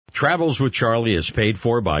Travels with Charlie is paid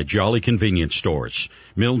for by Jolly Convenience Stores,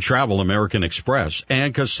 Milne Travel American Express,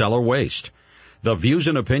 and Casella Waste. The views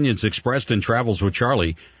and opinions expressed in Travels with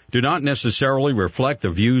Charlie do not necessarily reflect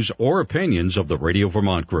the views or opinions of the Radio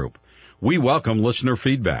Vermont Group. We welcome listener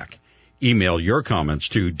feedback. Email your comments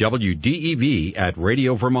to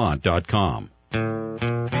wdev@radiovermont.com.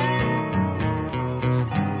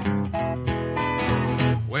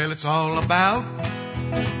 Well, it's all about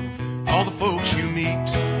all the folks you meet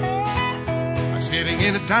by sitting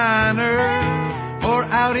in a diner or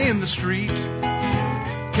out in the street.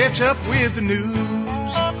 Catch up with the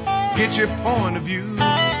news, get your point of view.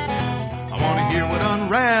 I want to hear what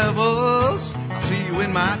unravels. I'll see you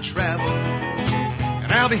in my travels.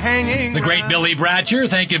 I'll be hanging the great Billy Bratcher.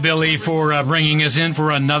 Thank you, Billy, for bringing us in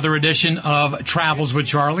for another edition of Travels with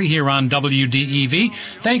Charlie here on WDEV.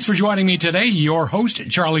 Thanks for joining me today, your host,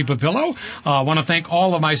 Charlie Papillo. I want to thank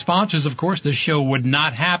all of my sponsors. Of course, this show would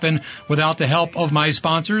not happen without the help of my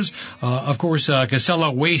sponsors. Of course,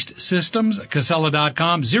 Casella Waste Systems,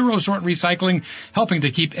 Casella.com, Zero Sort Recycling, helping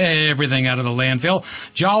to keep everything out of the landfill.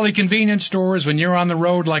 Jolly Convenience Stores. When you're on the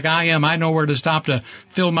road like I am, I know where to stop to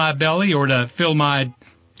fill my belly or to fill my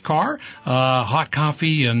car, hot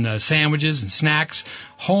coffee and sandwiches and snacks.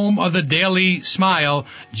 Home of the daily smile,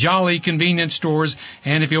 Jolly Convenience Stores.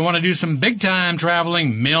 And if you want to do some big-time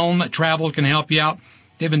traveling, Milne Travel can help you out.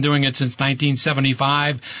 They've been doing it since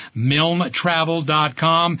 1975,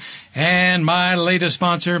 MilneTravel.com. And my latest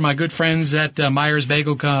sponsor, my good friends at Myers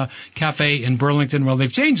Bagel Cafe in Burlington. Well,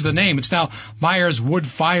 they've changed the name. It's now Myers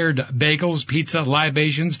Wood-Fired Bagels, Pizza,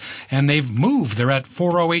 Libations, and they've moved. They're at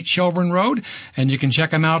 408 Shelburne Road, and you can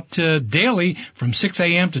check them out daily from 6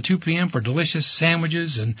 a.m. to 2 p.m. for delicious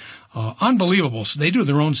sandwiches and unbelievable. So they do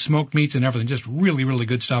their own smoked meats and everything. Just really, really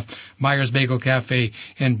good stuff. Myers Bagel Cafe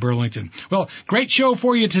in Burlington. Well, great show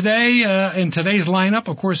for you today. In today's lineup,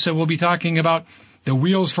 of course, we'll be talking about the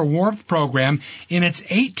Wheels for Warmth program. In its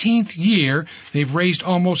 18th year, they've raised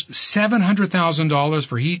almost $700,000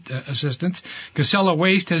 for heat assistance. Casella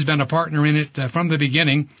Waste has been a partner in it from the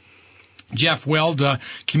beginning. Jeff Welds,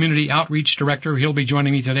 Community Outreach Director, he'll be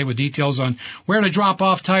joining me today with details on where to drop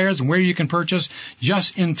off tires and where you can purchase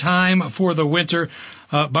just in time for the winter.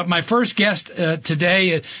 But my first guest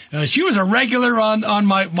today, she was a regular on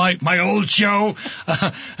my old show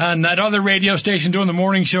on that other radio station doing the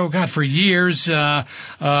morning show, God, for years.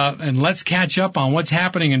 And let's catch up on what's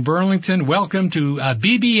happening in Burlington. Welcome to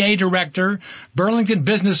BBA Director, Burlington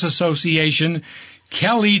Business Association,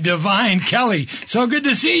 Kelly Devine. Kelly, so good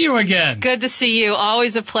to see you again. Good to see you.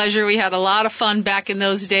 Always a pleasure. We had a lot of fun back in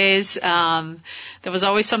those days. There was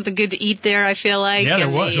always something good to eat there, I feel like. Yeah, there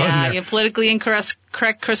was, wasn't there? Politically incorrect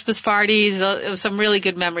Christmas parties. It was some really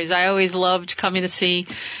good memories. I always loved coming to see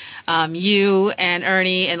you and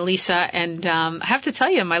Ernie and Lisa, and I have to tell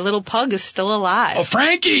you, my little pug is still alive. Oh,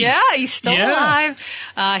 Frankie! Yeah, he's still alive.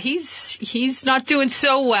 He's not doing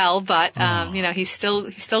so well, but he's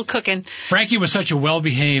still cooking. Frankie was such a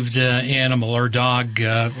well-behaved animal or dog,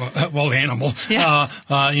 animal. Yeah.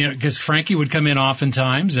 Because Frankie would come in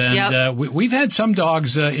oftentimes, and we've had some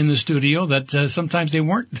dogs in the studio that sometimes they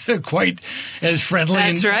weren't quite as friendly.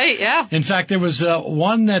 That's right. Yeah. In fact, there was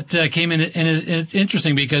one that came in, and it's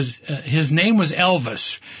interesting because his name was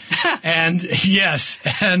Elvis, and yes,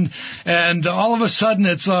 and all of a sudden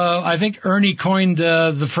it's I think Ernie coined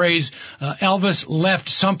the phrase Elvis left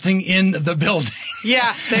something in the building.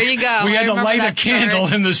 Yeah, there you go. We had to light a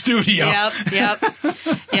candle in the studio. Yep.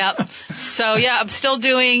 So yeah, I'm still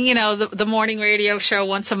doing the morning radio show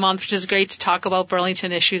once a month, which is great to talk about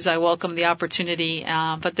Burlington issues. I welcome the opportunity,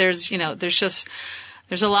 but there's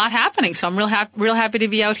a lot happening, so I'm real happy to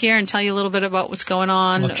be out here and tell you a little bit about what's going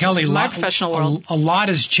on Kelly, in my professional world. A lot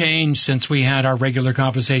has changed since we had our regular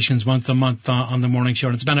conversations once a month on the morning show,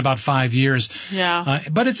 and it's been about 5 years. Yeah.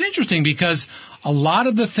 But it's interesting because a lot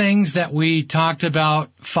of the things that we talked about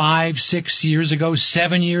 5, 6 years ago,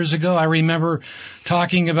 7 years ago, I remember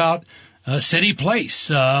talking about City Place.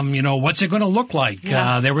 What's it going to look like?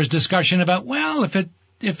 Yeah. There was discussion about,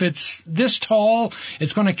 if it's this tall,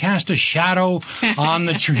 it's going to cast a shadow on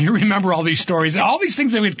the tree. You remember all these stories, all these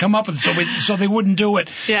things that we'd come up with so they wouldn't do it.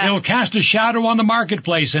 Yeah. It'll cast a shadow on the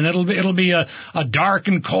marketplace, and it'll be a dark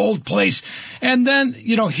and cold place. And then,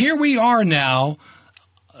 here we are now,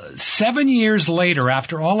 7 years later,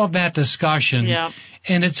 after all of that discussion,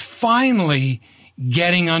 and it's finally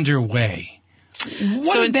getting underway.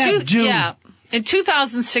 What did that do? Yeah. In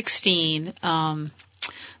 2016,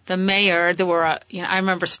 the mayor, there were, I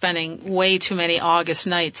remember spending way too many August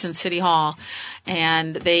nights in City Hall,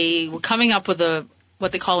 and they were coming up with a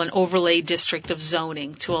what they call an overlay district of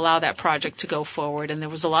zoning to allow that project to go forward. And there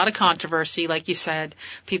was a lot of controversy, like you said.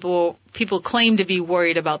 People claim to be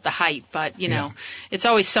worried about the height, but it's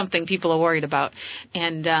always something people are worried about.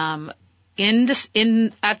 And at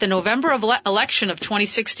the November election of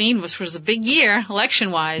 2016, which was a big year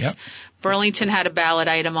election-wise, Yep. Burlington had a ballot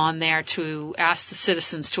item on there to ask the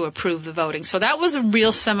citizens to approve the voting. So that was a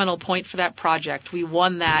real seminal point for that project. We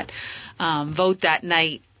won that vote that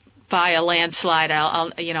night by a landslide.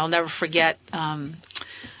 I'll never forget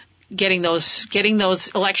getting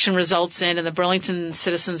those election results in, and the Burlington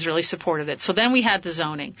citizens really supported it. So then we had the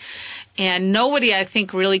zoning. And nobody, I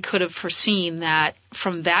think, really could have foreseen that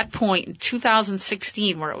from that point in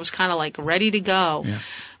 2016, where it was kind of like ready to go,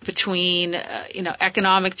 between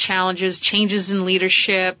economic challenges, changes in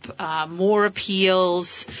leadership, more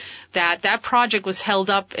appeals, that project was held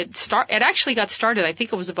up. It actually got started, I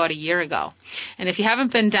think it was about a year ago. And if you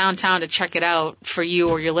haven't been downtown to check it out for you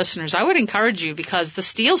or your listeners, I would encourage you, because the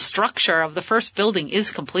steel structure of the first building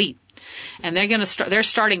is complete. And they're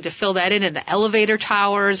starting to fill that in, and the elevator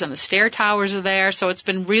towers and the stair towers are there. So it's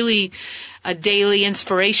been really a daily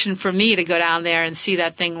inspiration for me to go down there and see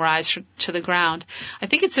that thing rise to the ground. I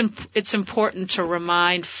think it's important to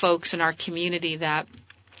remind folks in our community that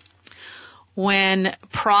when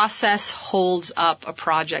process holds up a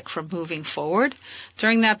project from moving forward,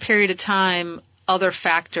 during that period of time, other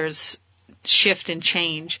factors shift and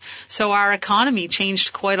change. So our economy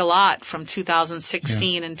changed quite a lot from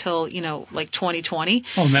 2016 until, like 2020.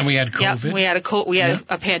 Oh, and then we had COVID. Yeah, we had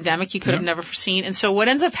a pandemic you could have never foreseen. And so what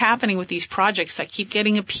ends up happening with these projects that keep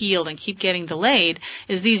getting appealed and keep getting delayed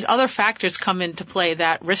is these other factors come into play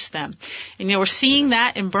that risk them. And, we're seeing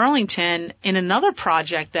that in Burlington in another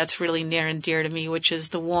project that's really near and dear to me, which is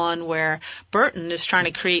the one where Burton is trying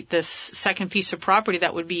to create this second piece of property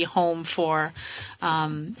that would be home for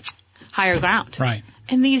higher ground. Right.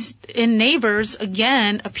 And these neighbors,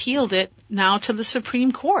 again, appealed it now to the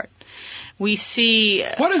Supreme Court. We see...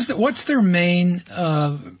 What's their main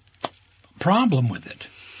problem with it?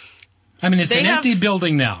 I mean, it's an empty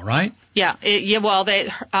building now, right? Yeah.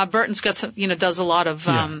 Burton's got some, does a lot of...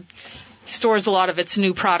 stores a lot of its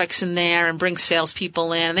new products in there and brings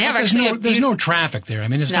salespeople in. And they have there's no traffic there. I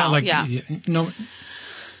mean, it's not like... No.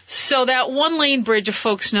 So that one-lane bridge, if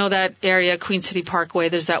folks know that area, Queen City Parkway,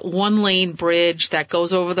 there's that one-lane bridge that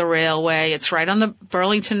goes over the railway. It's right on the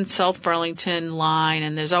South Burlington line,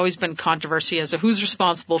 and there's always been controversy as to who's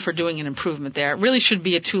responsible for doing an improvement there. It really should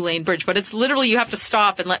be a two-lane bridge, but it's literally you have to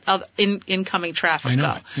stop and let incoming traffic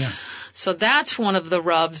go. Yeah. So that's one of the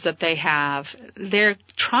rubs that they have. They're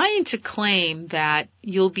trying to claim that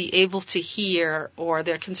you'll be able to hear, or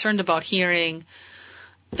they're concerned about hearing,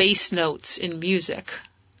 bass notes in music.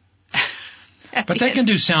 But they can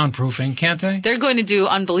do soundproofing, can't they? They're going to do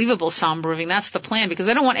unbelievable soundproofing. That's the plan, because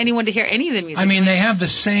I don't want anyone to hear any of the music. I mean, they have the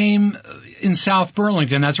same in South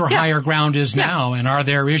Burlington. That's where higher ground is now. And are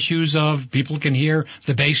there issues of people can hear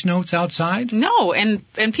the bass notes outside? No, and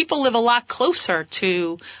people live a lot closer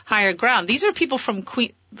to higher ground. These are people from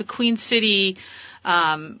the Queen City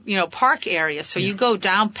park area. So you go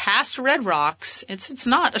down past Red Rocks. It's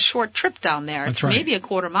not a short trip down there. It's maybe a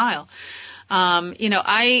quarter mile.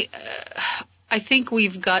 I think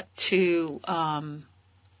we've got to, I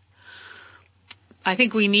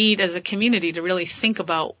think we need as a community to really think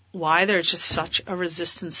about why there's just such a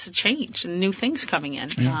resistance to change and new things coming in,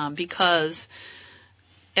 because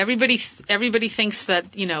everybody thinks that,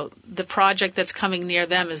 the project that's coming near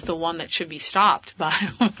them is the one that should be stopped. But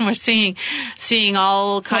we're seeing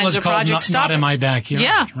all kinds of projects stopped. Not in my backyard.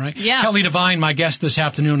 Yeah. Right? Yeah. Kelly Devine, my guest this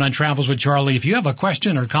afternoon on Travels with Charlie. If you have a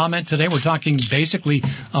question or comment today, we're talking basically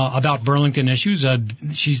about Burlington issues.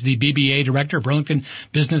 She's the BBA director, Burlington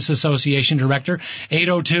Business Association director.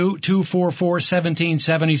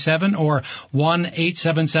 802-244-1777 or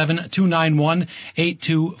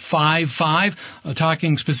 1-877-291-8255.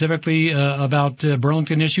 Talking specifically about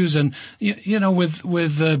Burlington issues, and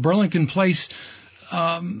with Burlington Place,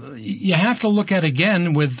 you have to look at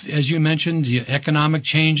again with, as you mentioned, the economic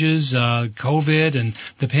changes, COVID and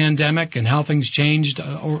the pandemic, and how things changed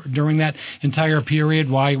during that entire period.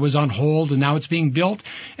 Why it was on hold, and now it's being built,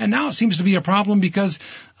 and now it seems to be a problem because.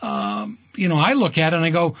 I look at it and I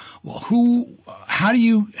go, well, how do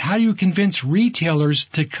you convince retailers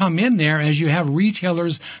to come in there as you have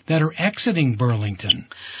retailers that are exiting Burlington?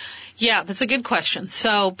 Yeah, that's a good question.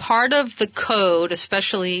 So part of the code,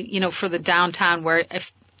 especially, for the downtown where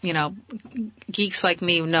if, geeks like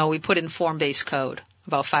me know we put in form-based code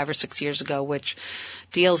about 5 or 6 years ago, which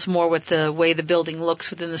deals more with the way the building looks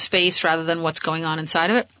within the space rather than what's going on inside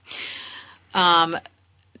of it.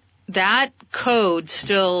 that code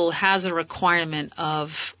still has a requirement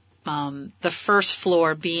of the first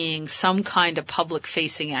floor being some kind of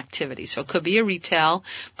public-facing activity. So it could be a retail,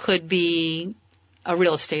 could be a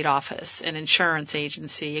real estate office, an insurance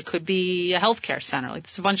agency. It could be a healthcare center. Like,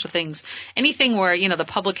 it's a bunch of things. Anything where, the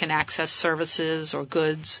public can access services or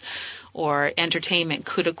goods or entertainment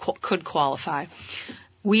could qualify.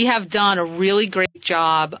 We have done a really great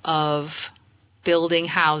job of building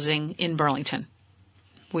housing in Burlington.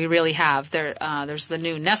 We really have. There's the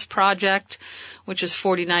new Nest project, which is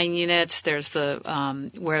 49 units. There's the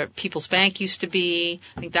where People's Bank used to be.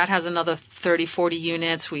 I think that has another 30, 40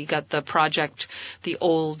 units. We got the project, the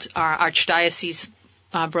old Archdiocese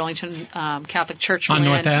Burlington Catholic Church on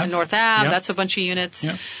land North Ave. Yep. That's a bunch of units.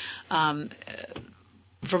 Yep.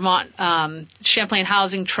 Vermont Champlain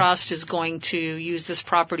Housing Trust is going to use this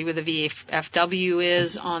property where the VFW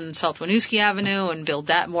is on South Winooski Avenue and build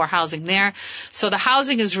that more housing there. So the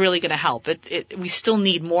housing is really going to help. We still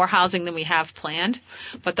need more housing than we have planned,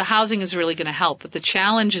 but the housing is really going to help. But the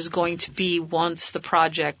challenge is going to be once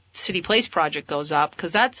the City Place project goes up,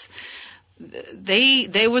 because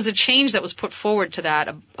there was a change that was put forward to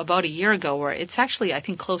that about a year ago where it's actually, I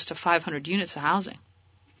think, close to 500 units of housing.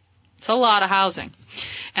 It's a lot of housing.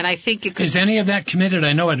 And I think it could... Is any of that committed?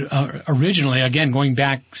 I know it originally, again, going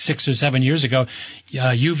back 6 or 7 years ago,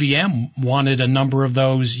 UVM wanted a number of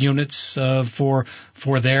those units for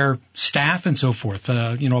their staff and so forth,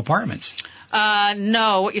 apartments.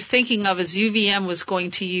 No, what you're thinking of is UVM was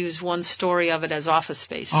going to use one story of it as office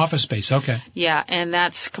space. Office space, okay. Yeah, and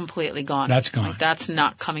that's completely gone. That's gone. Like, that's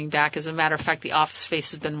not coming back. As a matter of fact, the office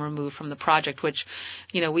space has been removed from the project, which,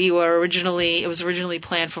 it was originally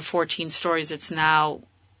planned for 14 stories. It's now,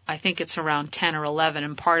 I think it's around 10 or 11,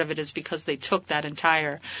 and part of it is because they took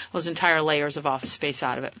those entire layers of office space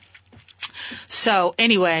out of it. So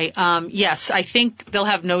anyway, yes, I think they'll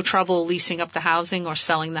have no trouble leasing up the housing or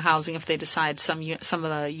selling the housing if they decide some of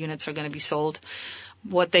the units are going to be sold.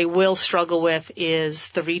 What they will struggle with is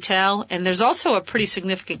the retail. And there's also a pretty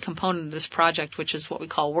significant component of this project, which is what we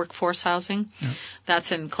call workforce housing. Yep.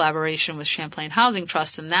 That's in collaboration with Champlain Housing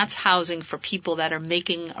Trust, and that's housing for people that are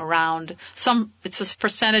making around it's a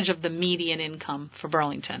percentage of the median income for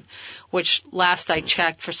Burlington, which last I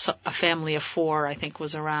checked for a family of 4, I think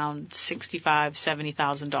was around $65,000,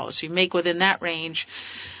 $70,000. So you make within that range.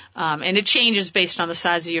 And it changes based on the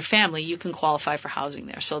size of your family. You can qualify for housing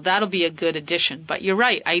there. So that'll be a good addition. But you're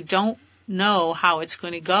right. I don't know how it's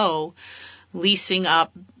going to go leasing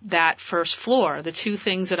up that first floor. The two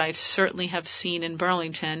things that I certainly have seen in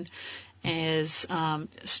Burlington is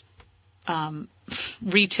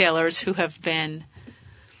retailers who have been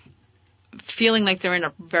feeling like they're in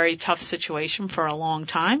a very tough situation for a long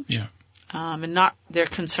time. Yeah. And their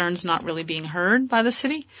concerns not really being heard by the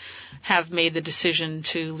city, have made the decision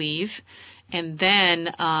to leave. And then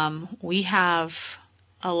we have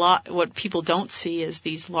what people don't see is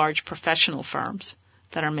these large professional firms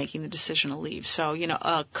that are making the decision to leave. So, we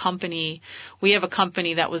have a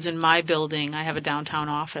company that was in my building. I have a downtown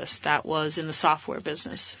office that was in the software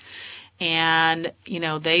business. And,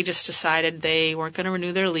 they just decided they weren't going to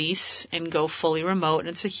renew their lease and go fully remote. And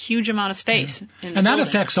it's a huge amount of space. Yeah. And that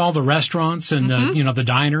affects all the restaurants and the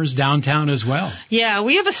diners downtown as well. Yeah,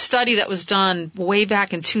 we have a study that was done way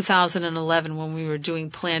back in 2011 when we were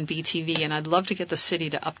doing Plan BTV. And I'd love to get the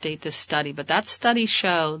city to update this study. But that study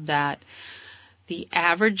showed that the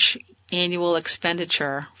average annual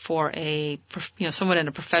expenditure for someone in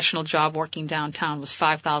a professional job working downtown was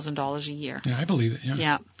 $5,000 a year. Yeah, I believe it.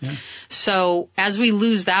 Yeah. So as we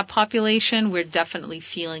lose that population, we're definitely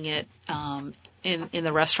feeling it in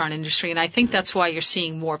the restaurant industry. And I think that's why you're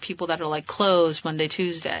seeing more people that are like closed Monday,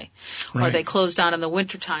 Tuesday, right. Or they close down in the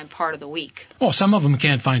wintertime part of the week. Well, some of them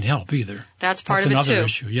can't find help either. That's part of it too. That's another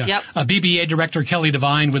issue, yeah. Yep. BBA Director Kelly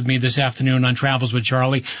Devine with me this afternoon on Travels with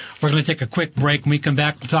Charlie. We're going to take a quick break. When we come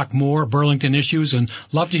back, we'll talk more Burlington issues and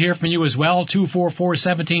love to hear from you as well.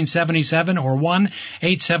 244-1777 or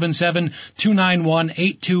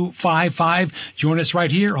 1-877-291-8255. Join us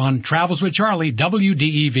right here on Travels with Charlie,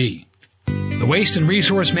 WDEV. The waste and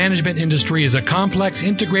resource management industry is a complex,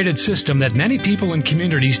 integrated system that many people and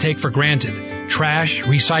communities take for granted. Trash,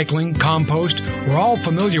 recycling, compost, we're all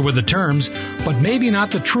familiar with the terms, but maybe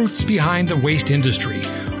not the truths behind the waste industry.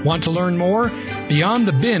 Want to learn more? Beyond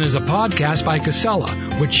the Bin is a podcast by Casella,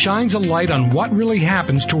 which shines a light on what really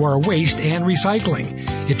happens to our waste and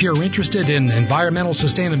recycling. If you're interested in environmental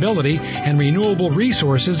sustainability and renewable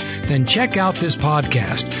resources, then check out this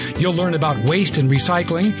podcast. You'll learn about waste and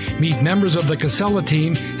recycling, meet members of the Casella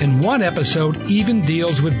team, and one episode even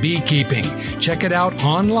deals with beekeeping. Check it out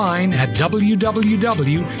online at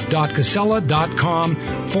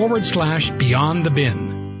www.casella.com/Beyond the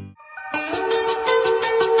Bin.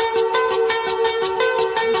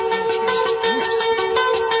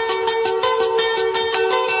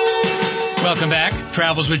 Welcome back.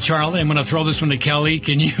 Travels with Charlie. I'm going to throw this one to Kelly.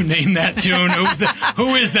 Can you name that tune?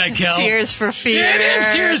 Who is that, Kelly? Tears for Fears. It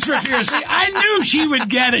is Tears for Fears. See, I knew she would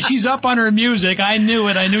get it. She's up on her music. I knew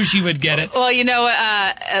it. I knew she would get it. Well,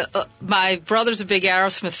 my brother's a big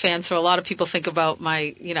Aerosmith fan, so a lot of people think about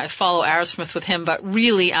I follow Aerosmith with him, but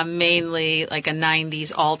really I'm mainly like a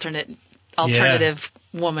 90s alternative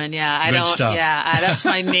woman. Yeah, I Good don't. stuff. Yeah, that's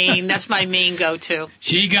my main. That's my main go-to.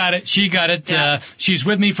 She got it. Yeah. She's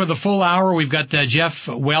with me for the full hour. We've got Jeff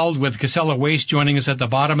Welds with Casella Waste joining us at the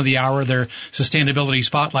bottom of the hour. Their sustainability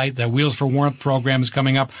spotlight, the Wheels for Warmth program, is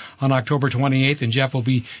coming up on October 28th, and Jeff will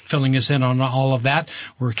be filling us in on all of that.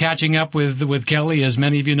 We're catching up with Kelly. As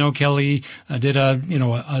many of you know, Kelly did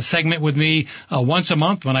a segment with me once a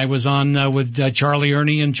month when I was on with Charlie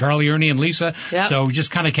Ernie and Lisa. Yep. So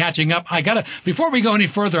just kind of catching up. Before we go any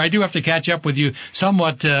further, I do have to catch up with you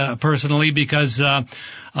somewhat personally because I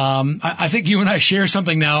think you and I share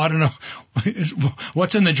something now. I don't know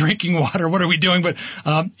what's in the drinking water. What are we doing? But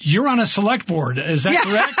you're on a select board. Is that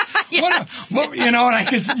correct? Yes.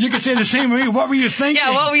 You could say the same with me. What were you thinking?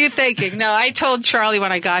 Yeah, what were you thinking? No, I told Charlie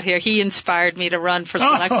when I got here. He inspired me to run for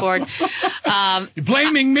select board. You're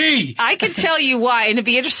blaming me. I can tell you why, and it'd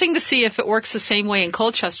be interesting to see if it works the same way in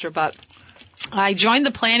Colchester, but I joined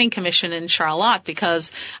the Planning Commission in Charlotte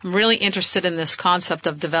because I'm really interested in this concept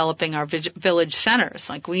of developing our village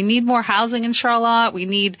centers. Like, we need more housing in Charlotte. We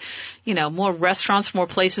need, more restaurants, more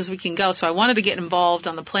places we can go. So I wanted to get involved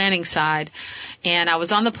on the planning side. And I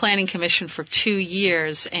was on the Planning Commission for 2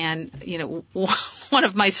 years. And, one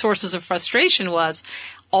of my sources of frustration was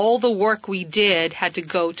all the work we did had to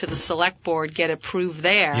go to the select board, get approved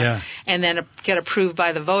there, and then get approved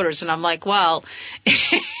by the voters. And I'm like, well,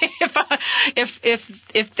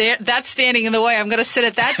 if that's standing in the way, I'm going to sit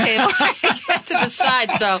at that table and get to the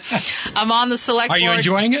side. So I'm on the select board. Are you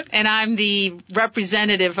enjoying it? And I'm the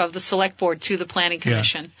representative of the select board to the Planning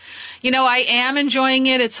Commission. Yeah. I am enjoying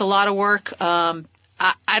it. It's a lot of work. I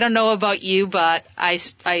don't know about you, but I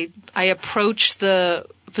approach the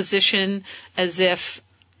position as if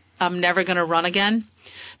I'm never going to run again,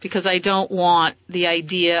 because I don't want the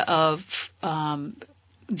idea of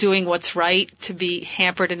doing what's right to be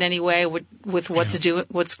hampered in any way with what's going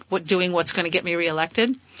to get me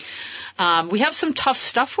reelected. We have some tough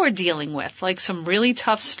stuff we're dealing with, like some really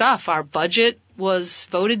tough stuff. Our budget was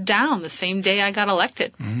voted down the same day I got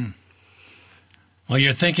elected. Mm. Well,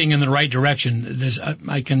 you're thinking in the right direction.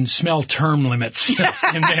 I can smell term limits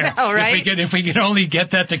in there. All right. If we could only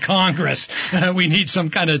get that to Congress, we need some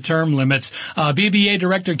kind of term limits. BBA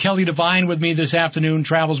Director Kelly Devine with me this afternoon,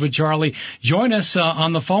 Travels with Charlie. Join us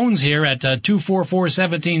on the phones here at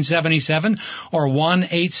 244-1777 or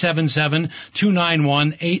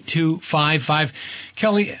 1-877-291-8255.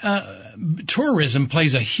 Kelly, tourism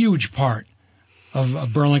plays a huge part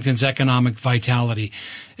of Burlington's economic vitality.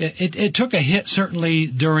 It took a hit certainly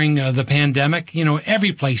during the pandemic.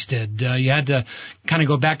 Every place did. You had to kind of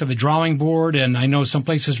go back to the drawing board, and I know some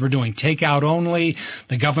places were doing takeout only.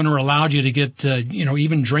 The governor allowed you to get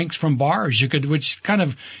even drinks from bars. Which kind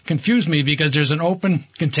of confused me because there's an open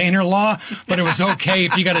container law, but it was okay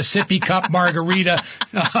if you got a sippy cup margarita,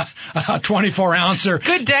 a 24-ouncer.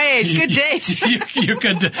 Good days.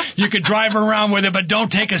 You could drive around with it, but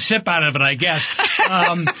don't take a sip out of it, I guess.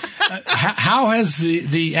 How has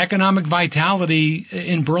the economic vitality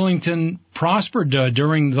in Burlington prospered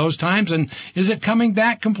during those times, and is it coming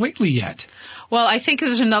back completely yet? Well, I think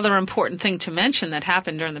there's another important thing to mention that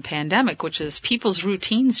happened during the pandemic, which is people's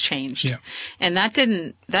routines changed. Yeah. And that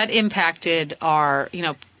impacted our,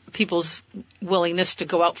 people's willingness to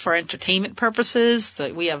go out for entertainment purposes.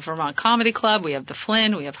 We have Vermont Comedy Club, we have the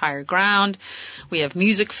Flynn, we have Higher Ground, we have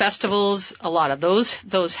music festivals. A lot of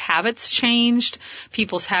those habits changed.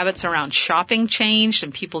 People's habits around shopping changed,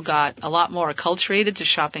 and people got a lot more acculturated to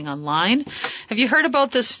shopping online. Have you heard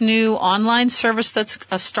about this new online service that's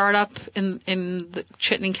a startup in the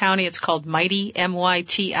Chittenden County? It's called Mighty,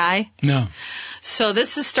 MYTI. No. So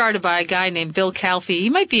this is started by a guy named Bill Calfee. He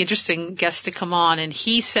might be an interesting guest to come on. And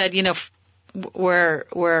he said, we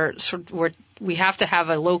have to have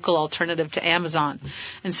a local alternative to Amazon.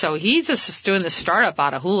 And so he's just doing this startup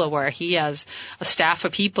out of Hula where he has a staff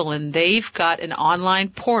of people, and they've got an online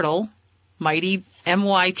portal,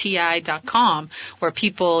 MYTI.com, where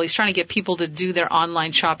he's trying to get people to do their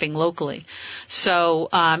online shopping locally. So,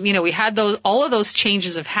 we had all of those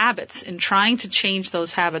changes of habits, and trying to change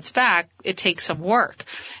those habits back, it takes some work.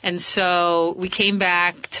 And so we came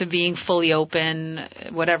back to being fully open,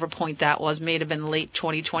 whatever point that was, may have been late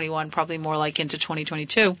 2021, probably more like into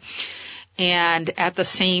 2022. And at the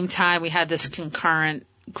same time, we had this concurrent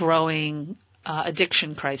growing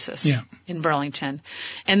addiction crisis in Burlington.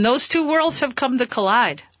 And those two worlds have come to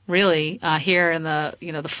collide, really, here in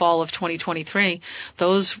the fall of 2023.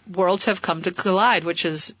 Those worlds have come to collide, which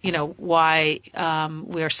is, why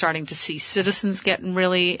we are starting to see citizens getting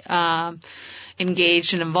really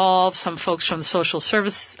engaged and involved, some folks from the social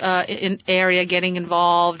service area getting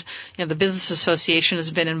involved. The Business Association has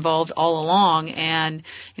been involved all along. And,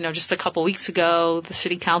 just a couple weeks ago, the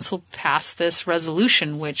City Council passed this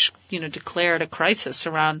resolution which, declared a crisis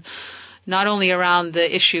not only around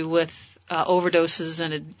the issue with overdoses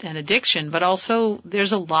and addiction, but also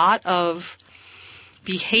there's a lot of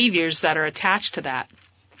behaviors that are attached to that.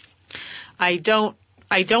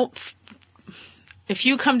 If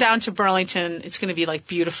you come down to Burlington, it's going to be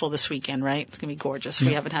beautiful this weekend, right? It's going to be gorgeous. Yeah.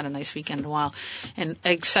 We haven't had a nice weekend in a while, and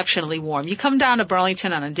exceptionally warm. You come down to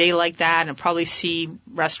Burlington on a day like that and probably see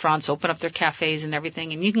restaurants open up their cafes and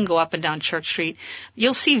everything, and you can go up and down Church Street.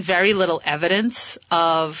 You'll see very little evidence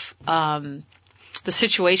of the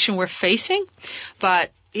situation we're facing, but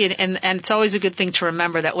and it's always a good thing to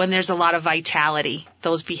remember that when there's a lot of vitality,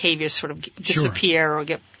 those behaviors sort of disappear or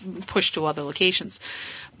get pushed to other locations.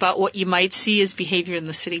 But what you might see is behavior in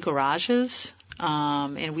the city garages,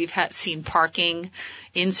 and we've seen parking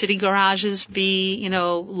in city garages be,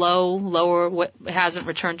 lower, it hasn't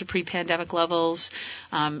returned to pre-pandemic levels.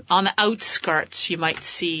 On the outskirts, you might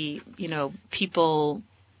see, people,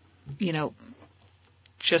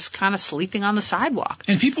 just kind of sleeping on the sidewalk.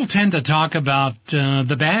 And people tend to talk about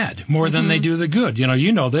the bad more than they do the good.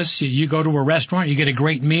 You know this. You go to a restaurant, you get a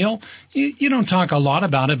great meal. You don't talk a lot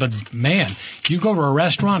about it, but man, you go to a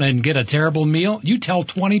restaurant and get a terrible meal, you tell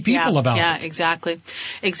 20 people about it. Yeah, exactly.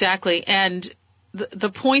 And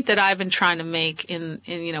the point that I've been trying to make in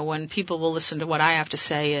when people will listen to what I have to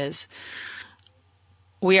say is,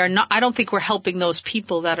 I don't think we're helping those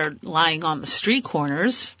people that are lying on the street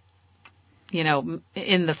corners,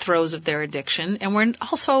 in the throes of their addiction, and we're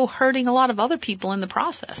also hurting a lot of other people in the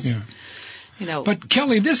process. Yeah. But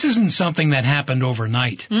Kelly, this isn't something that happened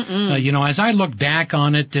overnight. As I look back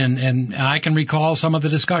on it, and I can recall some of the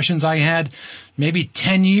discussions I had maybe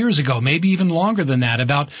 10 years ago, maybe even longer than that,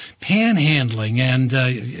 about panhandling, and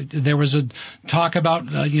there was a talk about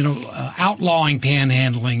outlawing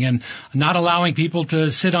panhandling and not allowing people to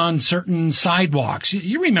sit on certain sidewalks.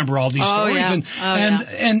 You remember all these stories,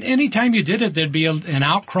 and anytime you did it, there'd be an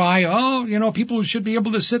outcry. People should be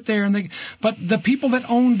able to sit there, but the people that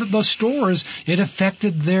owned the stores, it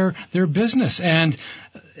affected their business, and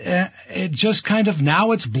it just kind of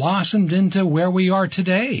now it's blossomed into where we are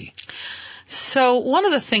today. So one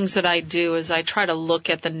of the things that I do is I try to look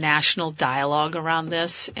at the national dialogue around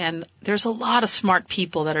this, and there's a lot of smart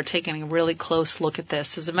people that are taking a really close look at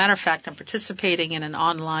this. As a matter of fact, I'm participating in an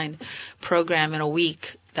online program in a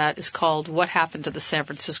week that is called What Happened to the San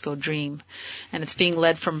Francisco Dream, and it's being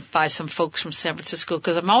led by some folks from San Francisco,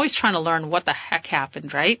 because I'm always trying to learn what the heck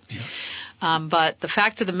happened, right? Yeah. But the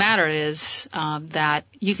fact of the matter is that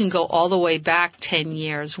you can go all the way back 10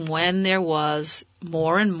 years when there was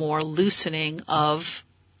more and more loosening of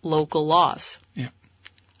local laws. Yeah.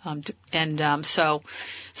 So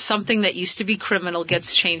something that used to be criminal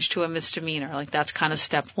gets changed to a misdemeanor. That's kind of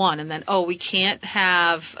step one. And then, we can't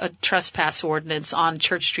have a trespass ordinance on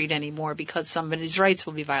Church Street anymore because somebody's rights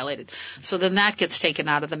will be violated. So then that gets taken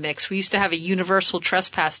out of the mix. We used to have a universal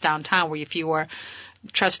trespass downtown where if you were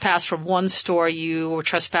trespassed from one store, you were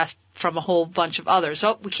trespassed from a whole bunch of others.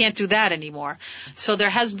 We can't do that anymore. So there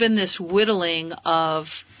has been this whittling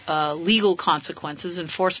of legal consequences,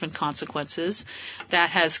 enforcement consequences, that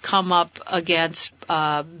has come up against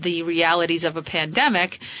the realities of a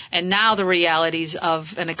pandemic, and now the realities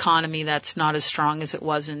of an economy that's not as strong as it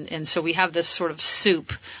was. And so we have this sort of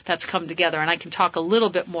soup that's come together, and I can talk a little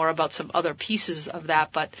bit more about some other pieces of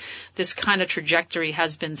that, but this kind of trajectory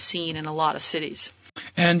has been seen in a lot of cities.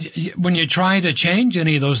 And when you try to change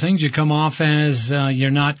any of those things, you come off as you're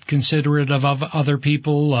not considerate of other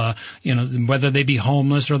people, whether they be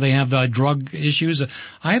homeless or they have drug issues.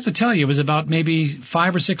 I have to tell you, it was about maybe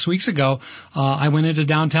 5 or 6 weeks ago, I went into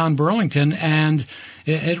downtown Burlington, and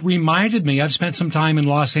it reminded me, I've spent some time in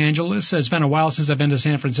Los Angeles. It's been a while since I've been to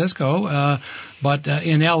San Francisco, but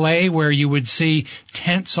in L.A. where you would see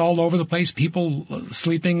tents all over the place, people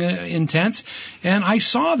sleeping in tents. And I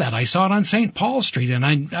saw that. I saw it on St. Paul Street, and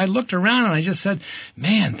I looked around and I just said,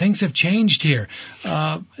 man, things have changed here.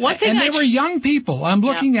 And they were young people. I'm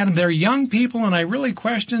looking at them. They're young people, and I really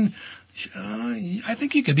question, I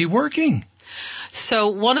think you could be working. So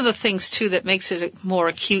one of the things, too, that makes it more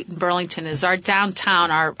acute in Burlington is our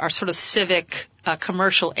downtown, our sort of civic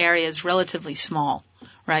commercial area is relatively small,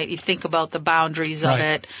 right? You think about the boundaries of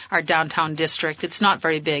it, our downtown district. It's not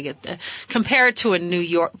very big. Compared to New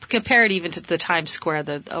York, compared even to the Times Square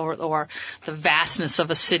or the vastness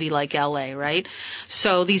of a city like L.A., right?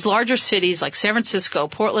 So these larger cities like San Francisco,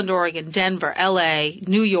 Portland, Oregon, Denver, L.A.,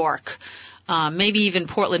 New York, maybe even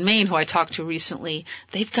Portland, Maine, who I talked to recently,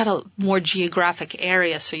 they've got a more geographic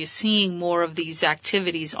area, so you're seeing more of these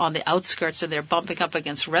activities on the outskirts, and they're bumping up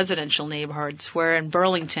against residential neighborhoods, where in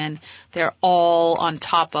Burlington, they're all on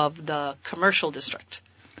top of the commercial district.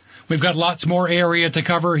 We've got lots more area to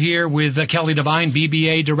cover here with Kelly Devine,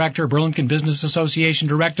 BBA Director, Burlington Business Association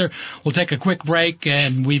Director. We'll take a quick break,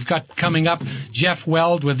 and we've got coming up Jeff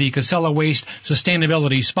Welds with the Casella Waste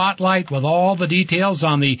Sustainability Spotlight with all the details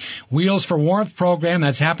on the Wheels for Warmth program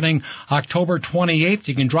that's happening October 28th.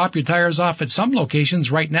 You can drop your tires off at some locations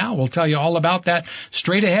right now. We'll tell you all about that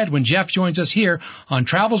straight ahead when Jeff joins us here on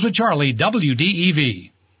Travels with Charlie,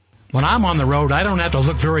 WDEV. When I'm on the road, I don't have to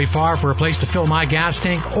look very far for a place to fill my gas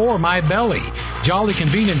tank or my belly. Jolly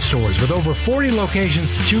Convenience Stores with over 40 locations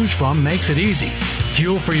to choose from makes it easy.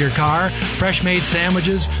 Fuel for your car, fresh-made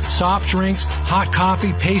sandwiches, soft drinks, hot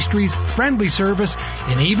coffee, pastries, friendly service,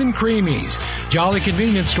 and even creamies. Jolly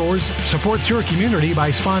Convenience Stores supports your community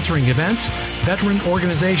by sponsoring events, veteran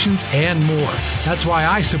organizations, and more. That's why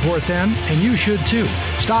I support them, and you should too.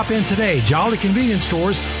 Stop in today. Jolly Convenience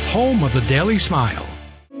Stores, home of the Daily Smile.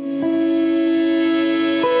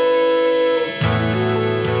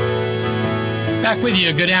 Back with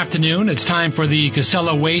you. Good afternoon. It's time for the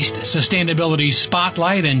Casella Waste Sustainability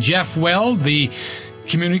Spotlight, and Jeff Welds, the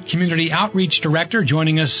Community Outreach Director,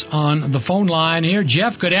 joining us on the phone line here.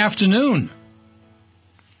 Jeff, good afternoon.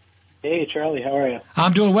 Hey, Charlie, how are you?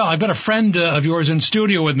 I'm doing well. I've got a friend of yours in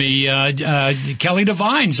studio with me. Kelly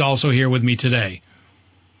Devine's also here with me today.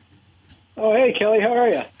 Oh, hey, Kelly, how are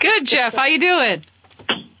you? Good, Jeff. How you doing?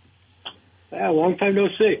 Yeah, long time no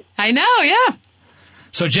see. I know, yeah.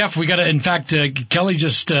 So, Jeff, we got to, in fact, Kelly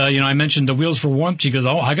just, I mentioned the Wheels for Warmth. She goes,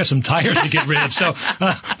 I got some tires to get rid of. So,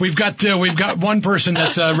 we've got one person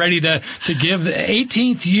that's ready to give the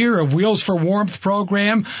 18th year of Wheels for Warmth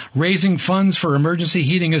program, raising funds for emergency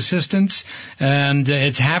heating assistance. And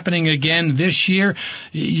it's happening again this year.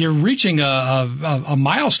 You're reaching a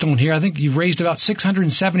milestone here. I think you've raised about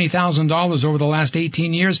 $670,000 over the last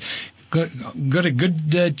 18 years.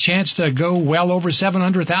 Good chance to go well over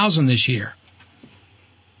 $700,000 this year.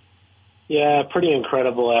 Yeah, pretty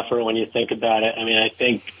incredible effort when you think about it. I mean, I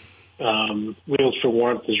think Wheels for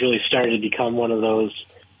Warmth has really started to become one of those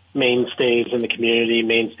mainstays in the community,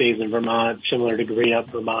 mainstays in Vermont, similar to Green Up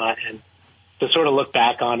Vermont, and to sort of look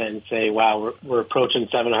back on it and say, wow, we're approaching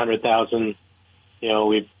 700,000. You know,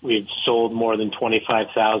 we've sold more than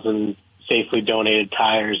 25,000 safely donated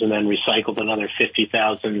tires, and then recycled another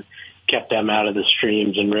 50,000, kept them out of the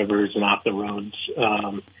streams and rivers and off the roads.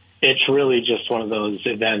 It's really just one of those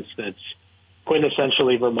events that's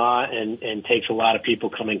quintessentially Vermont and takes a lot of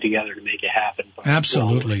people coming together to make it happen.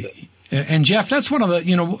 Absolutely. And Jeff, that's one of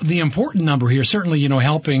the important number here. Certainly,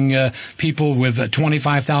 helping people with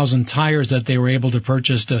 25,000 tires that they were able to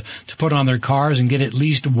purchase to put on their cars and get at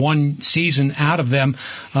least one season out of them.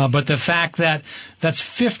 But the fact that that's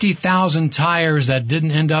 50,000 tires that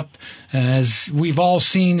didn't end up, as we've all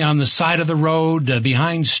seen, on the side of the road,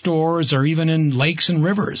 behind stores, or even in lakes and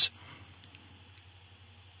rivers.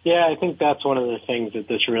 Yeah, I think that's one of the things that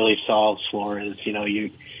this really solves for is, you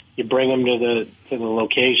bring them to the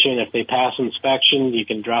location. If they pass inspection, you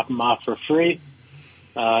can drop them off for free.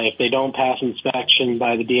 If they don't pass inspection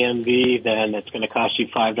by the DMV, then it's going to cost you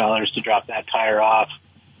 $5 to drop that tire off.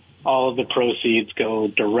 All of the proceeds go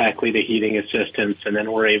directly to heating assistance, and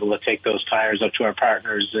then we're able to take those tires up to our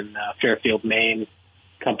partners in Fairfield, Maine,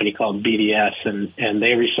 a company called BDS, and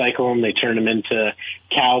they recycle them. They turn them into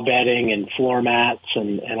cow bedding and floor mats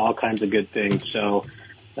and all kinds of good things. So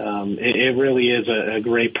it really is a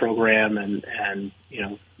great program, and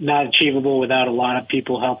not achievable without a lot of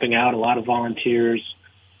people helping out, a lot of volunteers,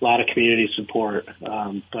 a lot of community support.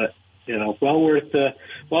 But well worth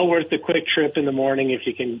the quick trip in the morning if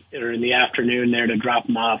you can, or in the afternoon there to drop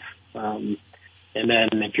them off. And then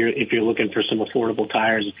if you're looking for some affordable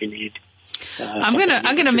tires, if you need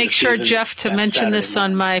I'm gonna make sure, Jeff, to mention this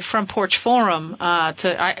on my Front Porch Forum.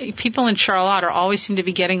 People in Charlotte always seem to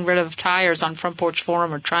be getting rid of tires on Front Porch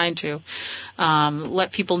Forum, or trying to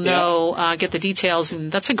let people know, get the details,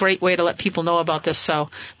 and that's a great way to let people know about this. So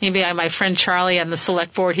maybe my friend Charlie and the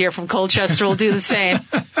select board here from Colchester will do the same.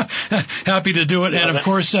 Happy to do it, and of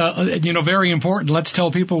course, very important. Let's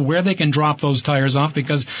tell people where they can drop those tires off,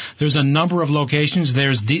 because there's a number of locations.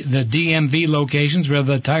 There's the DMV locations where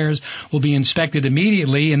the tires will be inspected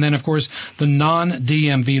immediately, and then of course the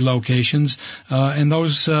non-DMV locations, and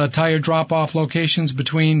those tire drop-off locations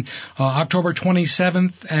between October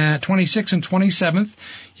 26th and 27th.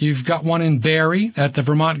 You've got one in Barrie at the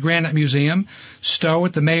Vermont Granite Museum, Stowe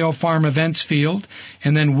at the Mayo Farm Events Field,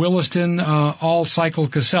 and then Williston All Cycle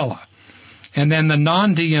Casella. And then the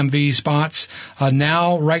non-DMV spots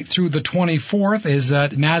now right through the 24th is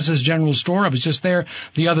at Maz's General Store. I was just there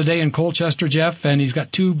the other day in Colchester, Jeff, and he's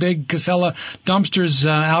got two big Casella dumpsters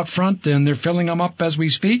out front, and they're filling them up as we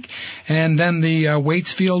speak. And then the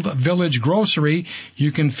Waitsfield Village Grocery,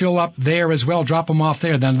 you can fill up there as well, drop them off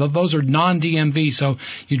there. Then those are non-DMV, so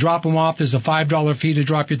you drop them off. There's a $5 fee to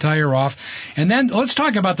drop your tire off. And then let's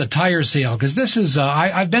talk about the tire sale, because this is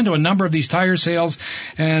I've been to a number of these tire sales,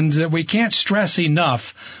 and we can't stress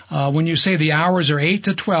enough when you say the hours are 8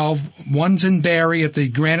 to 12. One's in Barrie at the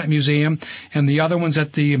Granite Museum, and the other one's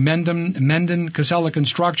at the Mendon Casella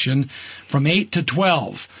Construction from 8 to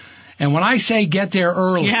 12. And when I say get there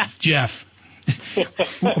early, Jeff,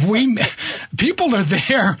 people are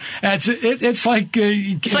there. It's like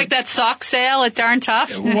it's like that sock sale at Darn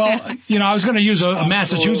Tough. Well, I was going to use a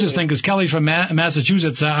Massachusetts thing, because Kelly's from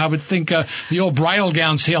Massachusetts. I would think the old bridal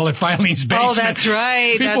gown sale at Filene's Basement. Oh, that's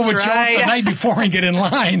right. People would show up the night before and get in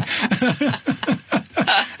line.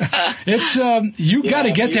 It's you got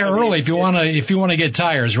to get there early if you want to get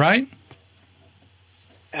tires, right?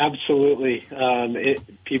 Absolutely.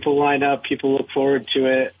 People line up. People look forward to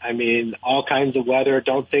it. I mean, all kinds of weather.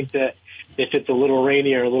 Don't think that if it's a little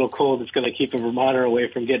rainy or a little cold, it's going to keep a Vermonter away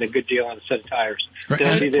from getting a good deal on a set of tires.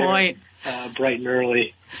 They'll be there bright and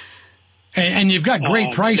early. And you've got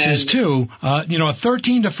great prices, too. A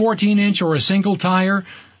 13 to 14 inch or a single tire,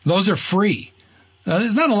 those are free.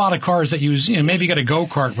 There's not a lot of cars that use, maybe you got a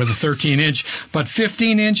go-kart with a 13-inch, but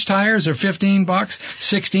 15-inch tires are $15,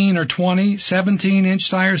 16 or 20,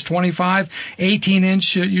 17-inch tires, 25,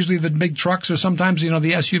 18-inch, usually the big trucks or sometimes, the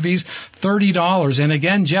SUVs, $30. And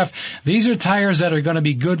again, Jeff, these are tires that are going to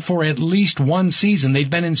be good for at least one season. They've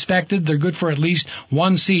been inspected. They're good for at least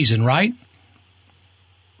one season, right?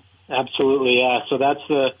 Absolutely, yeah. So that's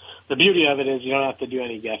the beauty of it, is you don't have to do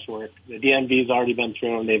any guesswork. The DMV's already been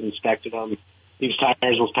through them. They've inspected them. These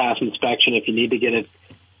tires will pass inspection. If you need to get it,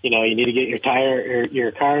 you need to get your tire or your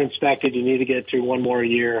car inspected, you need to get it through one more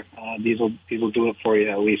year. These will do it for you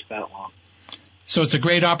at least that long. So it's a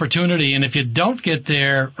great opportunity. And if you don't get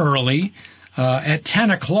there early, at 10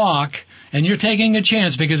 o'clock, and you're taking a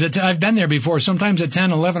chance, because I've been there before, sometimes at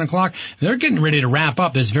 10, 11 o'clock, they're getting ready to wrap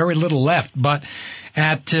up. There's very little left. But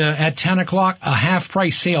at 10 o'clock, a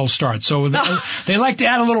half-price sale starts. So they like to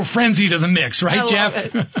add a little frenzy to the mix, right,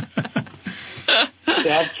 Jeff?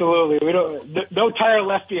 Yeah, absolutely. No tire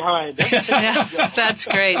left behind. Yeah, that's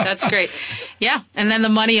great. That's great. Yeah, and then the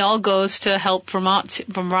money all goes to help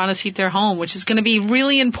Vermonters heat their home, which is going to be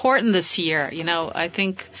really important this year. I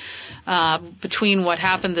think between what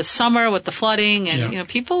happened this summer with the flooding and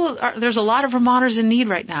there's a lot of Vermonters in need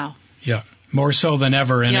right now. Yeah. More so than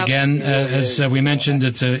ever. And again, as we mentioned,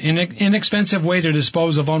 it's an inexpensive way to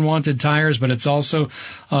dispose of unwanted tires, but it's also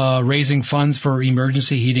raising funds for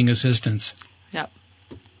emergency heating assistance. Yep.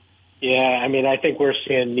 Yeah, I mean, I think we're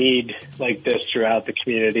seeing need like this throughout the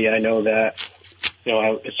community. I know that,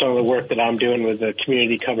 some of the work that I'm doing with the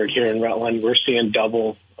community covered here in Rutland, we're seeing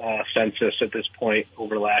double census at this point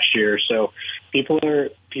over last year. So people are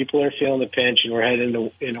feeling the pinch, and we're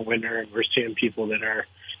heading into winter, and we're seeing people that are,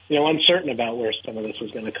 uncertain about where some of this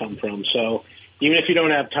is going to come from. So even if you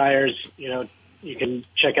don't have tires, you can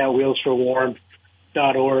check out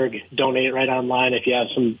wheelsforwarmth.org, donate right online. If you have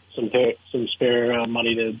some spare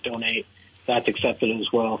money to donate, that's accepted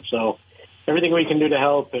as well. So everything we can do to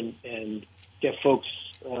help and get folks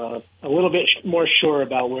a little bit more sure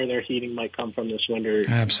about where their heating might come from this winter.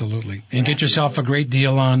 Absolutely. And get yourself a great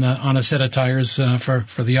deal on a set of tires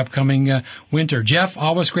for the upcoming winter. Jeff,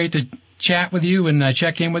 always great to chat with you and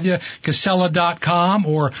check in with you. Casella.com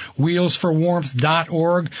or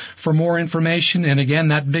wheelsforwarmth.org for more information. And again,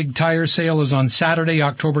 that big tire sale is on Saturday,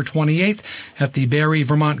 October 28th at the Barrie,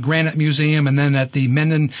 Vermont Granite Museum, and then at the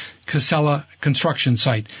Mendon Casella construction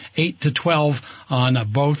site, 8 to 12 on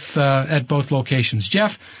at both locations.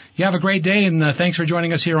 Jeff, You have a great day, and thanks for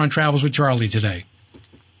joining us here on Travels with Charlie today.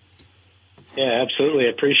 Yeah, absolutely.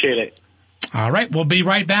 Appreciate it. All right, we'll be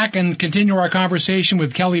right back and continue our conversation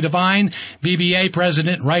with Kelly Devine, BBA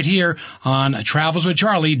president, right here on Travels with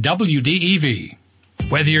Charlie, WDEV.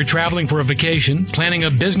 Whether you're traveling for a vacation, planning a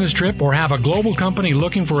business trip, or have a global company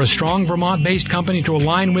looking for a strong Vermont-based company to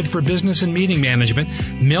align with for business and meeting management,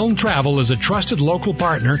 Milne Travel is a trusted local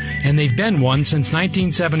partner, and they've been one since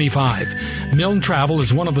 1975. Milne Travel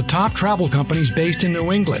is one of the top travel companies based in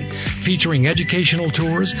New England. Featuring educational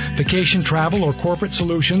tours, vacation travel, or corporate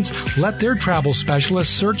solutions, let their travel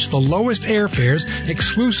specialists search the lowest airfares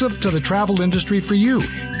exclusive to the travel industry for you.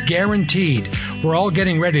 Guaranteed. We're all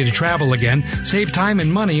getting ready to travel again. Save time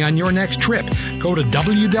and money on your next trip. Go to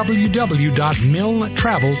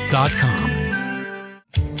www.milnetravel.com.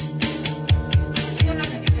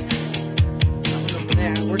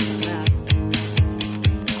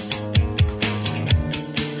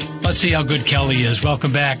 Let's see how good Kelly is.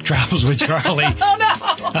 Welcome back, Travels with Charlie. Oh,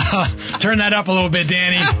 no. Turn that up a little bit,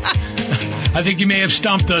 Danny. I think you may have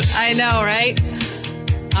stumped us. I know, right?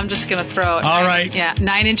 I'm just going to throw it. All right. Yeah,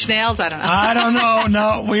 9-inch nails? I don't know. I don't know.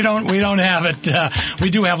 No, we don't have it. We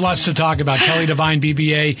do have lots to talk about. Kelly Devine,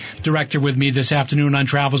 BBA director, with me this afternoon on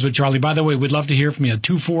Travels with Charlie. By the way, we'd love to hear from you at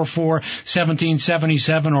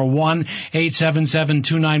 244-1777 or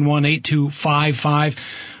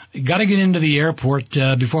 1-877-291-8255. Got to get into the airport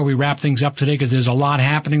before we wrap things up today, because there's a lot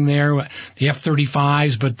happening there, the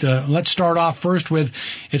F-35s. But let's start off first with,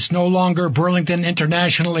 it's no longer Burlington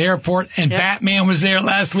International Airport, and Batman was there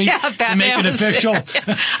last week to make it official. Yeah.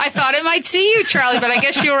 I thought I might see you, Charlie, but I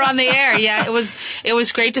guess you were on the air. Yeah, it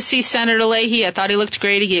was great to see Senator Leahy. I thought he looked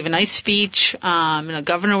great. He gave a nice speech. The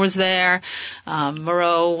governor was there,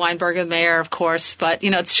 Moreau, Weinberger, the mayor, of course. But,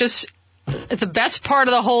 it's just... the best part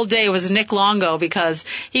of the whole day was Nick Longo, because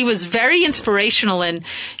he was very inspirational. And,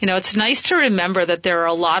 it's nice to remember that there are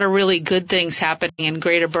a lot of really good things happening in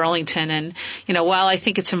Greater Burlington. And, while I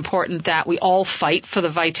think it's important that we all fight for the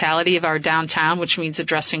vitality of our downtown, which means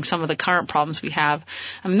addressing some of the current problems we have,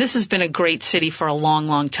 this has been a great city for a long,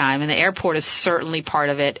 long time. And the airport is certainly part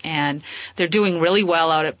of it. And they're doing really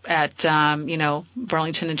well out at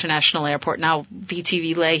Burlington International Airport. Now,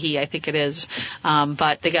 VTV Leahy, I think it is.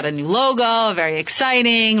 But they got a new logo. Very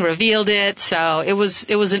exciting, revealed it. So it was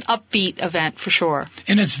an upbeat event for sure.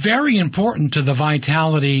 And it's very important to the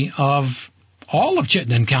vitality of all of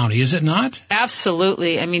Chittenden County, is it not?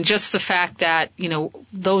 Absolutely. Just the fact that,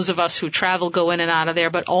 those of us who travel go in and out of there,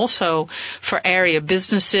 but also for area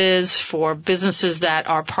businesses, for businesses that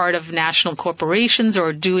are part of national corporations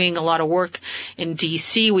or doing a lot of work in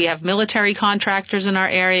D.C. We have military contractors in our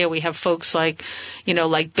area. We have folks like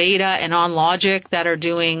Beta and OnLogic that are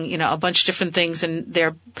doing, a bunch of different things. And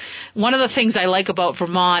one of the things I like about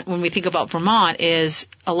Vermont, when we think about Vermont, is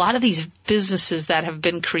a lot of these businesses that have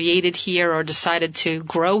been created here or decided to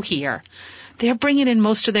grow here, they're bringing in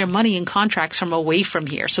most of their money and contracts from away from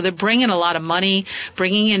here. So they're bringing a lot of money,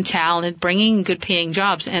 bringing in talent, bringing good paying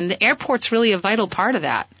jobs. And the airport's really a vital part of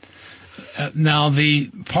that. Now,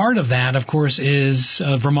 the part of that, of course, is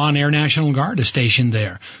Vermont Air National Guard is stationed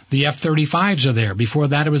there. The F-35s are there. Before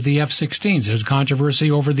that, it was the F-16s. There's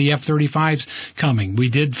controversy over the F-35s coming. We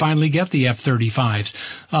did finally get the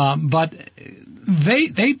F-35s. But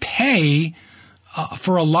they pay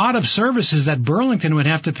for a lot of services that Burlington would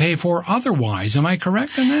have to pay for otherwise. Am I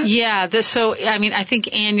correct in that? Yeah. I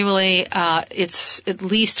think annually it's at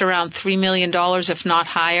least around $3 million, if not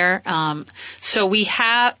higher. So we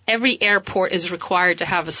have, every airport is required to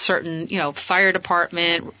have a certain, fire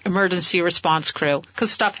department, emergency response crew,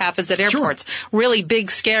 because stuff happens at airports. Sure. Really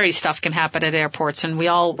big, scary stuff can happen at airports, and we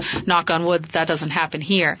all knock on wood that doesn't happen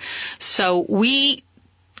here. So we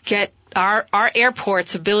get our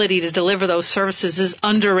airport's ability to deliver those services is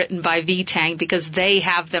underwritten by VTANG, because they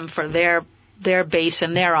have them for their base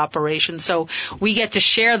and their operations. So we get to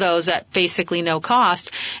share those at basically no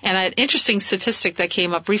cost. And an interesting statistic that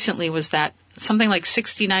came up recently was that something like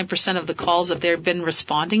 69% of the calls that they've been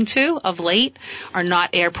responding to of late are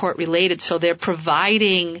not airport related. So they're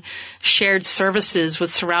providing shared services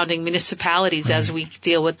with surrounding municipalities as we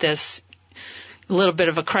deal with this little bit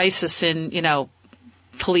of a crisis in,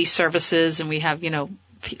 police services, and we have,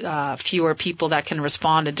 fewer people that can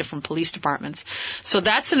respond to different police departments. So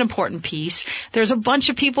that's an important piece. There's a bunch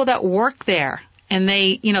of people that work there, and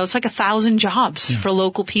they, it's like 1,000 jobs for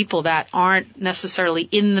local people that aren't necessarily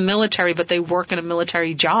in the military, but they work in a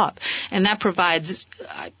military job. And that provides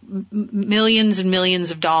millions and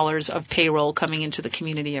millions of dollars of payroll coming into the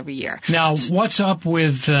community every year. Now, what's up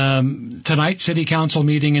with tonight's City Council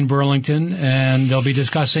meeting in Burlington? And they'll be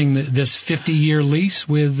discussing this 50-year lease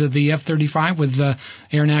with the F-35 with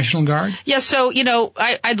Air National Guard? Yeah, so,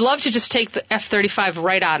 I'd love to just take the F-35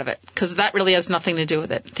 right out of it, because that really has nothing to do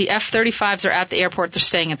with it. The F-35s are at the airport. They're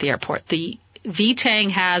staying at the airport. The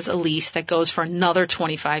VTANG has a lease that goes for another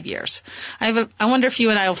 25 years. I wonder if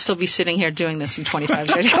you and I will still be sitting here doing this in 25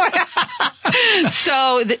 years.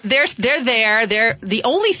 So they're there. The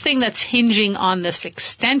only thing that's hinging on this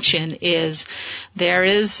extension is there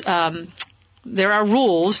are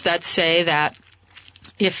rules that say that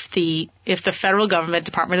if the federal government,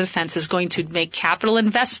 Department of Defense, is going to make capital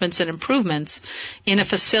investments and improvements in a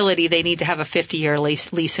facility, they need to have a 50-year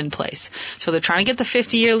lease in place. So they're trying to get the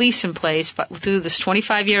 50-year lease in place, but through this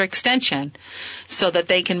 25-year extension, so that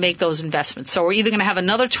they can make those investments. So we're either going to have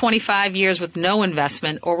another 25 years with no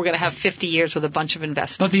investment, or we're going to have 50 years with a bunch of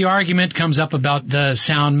investment. But the argument comes up about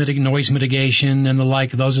the noise mitigation and the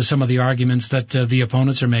like. Those are some of the arguments that the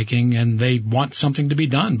opponents are making, and they want something to be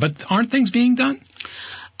done. But aren't things being done?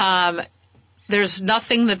 There's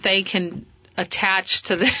nothing that they can attach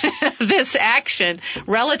to this action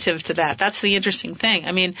relative to that. That's the interesting thing.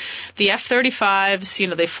 I mean, the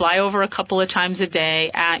F-35s, they fly over a couple of times a day,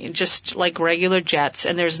 just like regular jets,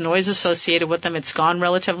 and there's noise associated with them. It's gone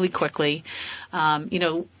relatively quickly.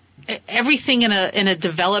 Everything in a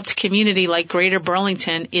developed community like Greater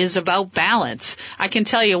Burlington is about balance. I can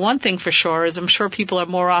tell you one thing for sure is I'm sure people are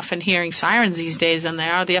more often hearing sirens these days than they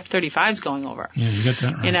are the F-35s going over. Yeah, you got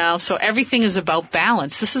that right. So everything is about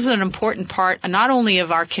balance. This is an important part not only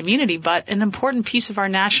of our community, but an important piece of our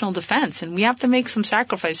national defense. And we have to make some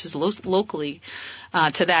sacrifices locally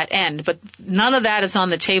to that end. But none of that is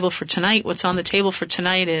on the table for tonight. What's on the table for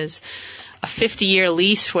tonight is a 50-year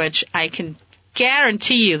lease, which I can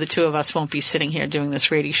guarantee you the two of us won't be sitting here doing this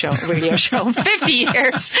radio show in 50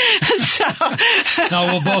 years. So no,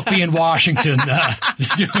 we'll both be in Washington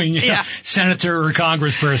doing senator or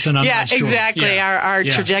congressperson. I'm not sure. Exactly. Yeah. Our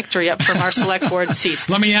trajectory up from our select board seats.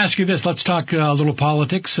 Let me ask you this. Let's talk a little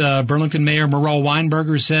politics. Burlington Mayor Moreau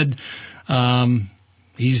Weinberger said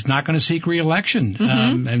he's not going to seek re-election.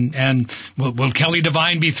 Mm-hmm. And will Kelly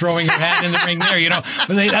Devine be throwing her hat in the ring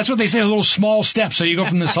there? That's what they say, a little small step. So you go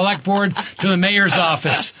from the select board to the mayor's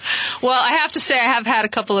office. Well, I have to say I have had a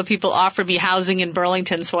couple of people offer me housing in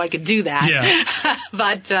Burlington so I could do that. Yeah.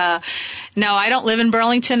 But no, I don't live in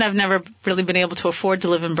Burlington. I've never really been able to afford to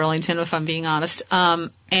live in Burlington, if I'm being honest.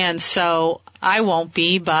 And so I won't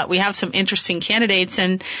be, but we have some interesting candidates.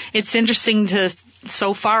 And it's interesting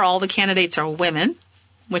so far all the candidates are women,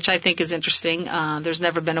 which I think is interesting. There's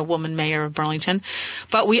never been a woman mayor of Burlington.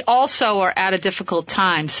 But we also are at a difficult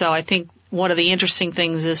time. So I think one of the interesting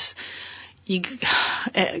things is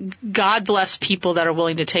God bless people that are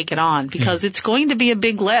willing to take it on, because it's going to be a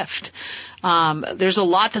big lift. There's a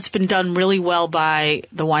lot that's been done really well by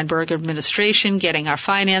the Weinberger administration, getting our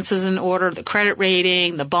finances in order, the credit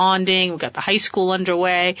rating, the bonding. We've got the high school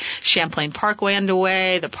underway, Champlain Parkway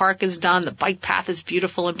underway. The park is done. The bike path is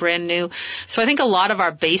beautiful and brand new. So I think a lot of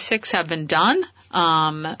our basics have been done.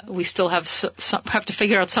 We still have to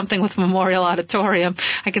figure out something with Memorial Auditorium.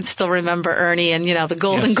 I can still remember Ernie and, the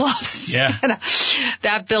Golden Gloves. Yeah.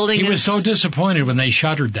 That building was so disappointed when they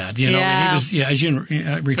shuttered that. Yeah. He was, as you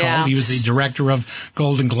recall, he was the director of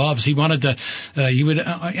Golden Gloves. He wanted to, he would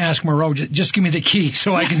ask Moreau, just give me the key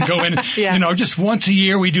so I can go in. Yeah. Just once a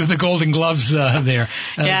year we do the Golden Gloves there.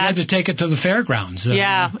 You had to take it to the fairgrounds.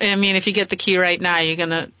 I mean, if you get the key right now,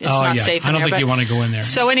 it's not safe in I don't there, think you want to go in there.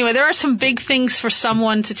 So anyway, there are some big things for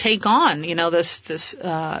someone to take on, this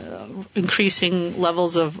increasing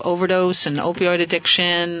levels of overdose and opioid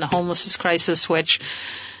addiction, the homelessness crisis, which,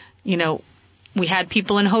 we had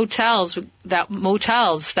people in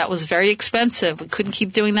motels. That was very expensive. We couldn't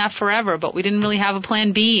keep doing that forever, but we didn't really have a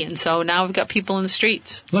plan B, and so now we've got people in the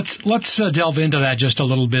streets. Let's delve into that just a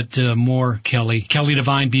little bit more, Kelly. Kelly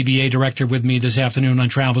Devine, BBA director, with me this afternoon on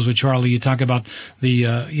Travels with Charlie. You talk about the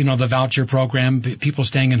the voucher program, people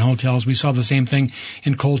staying in hotels. We saw the same thing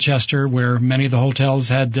in Colchester, where many of the hotels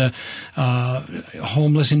had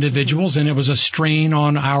homeless individuals, and it was a strain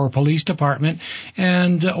on our police department.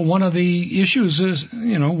 And one of the issues is,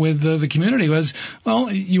 with the community was,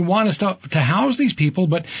 well, you want us to house these people,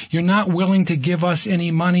 but you're not willing to give us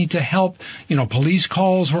any money to help. Police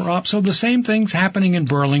calls were up. So the same thing's happening in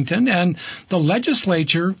Burlington, and the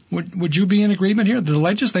legislature, would you be in agreement here? The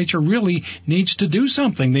legislature really needs to do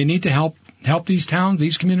something. They need to help help these towns,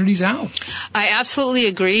 these communities out. I absolutely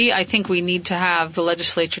agree. I think we need to have the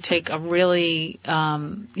legislature take a really,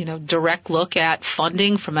 direct look at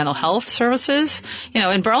funding for mental health services.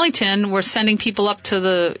 In Burlington, we're sending people up to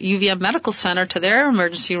the UVM Medical Center to their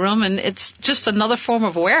emergency room, and it's just another form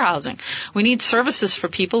of warehousing. We need services for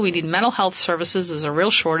people. We need mental health services. There's a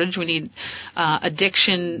real shortage. We need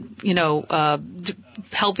addiction,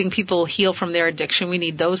 helping people heal from their addiction. We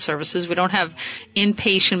need those services. We don't have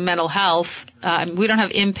inpatient mental health. We don't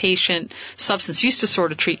have inpatient substance use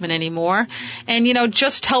disorder treatment anymore. And,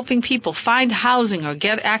 just helping people find housing or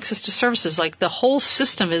get access to services. Like, the whole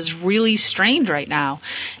system is really strained right now.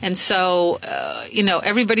 And so,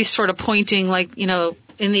 everybody's sort of pointing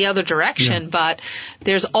in the other direction, but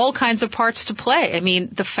there's all kinds of parts to play. I mean,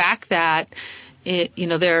 the fact that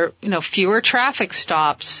there are fewer traffic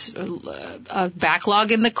stops, a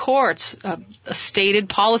backlog in the courts, a stated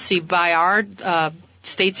policy by our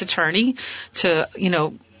state's attorney to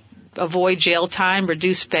avoid jail time,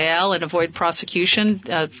 reduce bail, and avoid prosecution,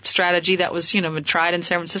 a strategy that was been tried in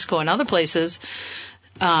San Francisco and other places,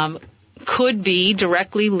 could be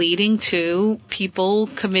directly leading to people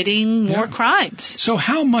committing more crimes. So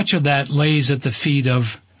how much of that lays at the feet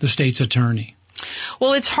of the state's attorney?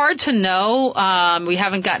 Well, it's hard to know. We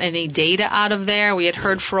haven't gotten any data out of there. We had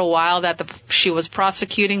heard for a while that she was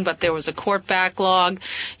prosecuting, but there was a court backlog.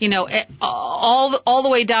 All the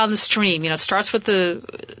way down the stream. It starts with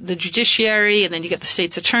the judiciary, and then you get the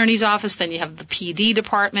state's attorney's office, then you have the PD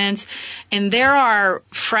departments, and there are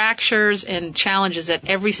fractures and challenges at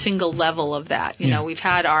every single level of that. We've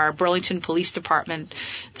had our Burlington Police Department,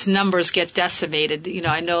 its numbers get decimated.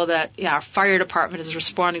 I know that our fire department is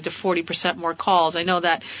responding to 40% more calls. I know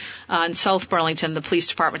that in South Burlington, the police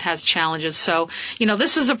department has challenges. So,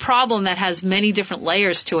 this is a problem that has many different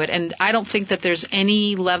layers to it, and I don't think that there's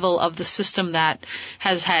any level of the system that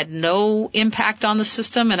has had no impact on the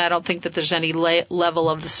system, and I don't think that there's any level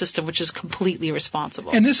of the system which is completely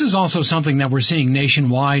responsible. And this is also something that we're seeing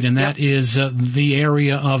nationwide, and that is the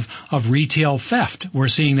area of retail theft. We're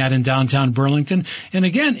seeing that in downtown Burlington. And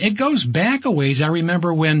again, it goes back a ways. I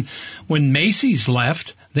remember when Macy's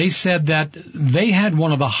left, they said that they had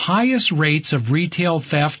one of the highest rates of retail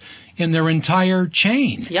theft in their entire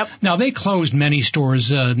chain. Yep. Now, they closed many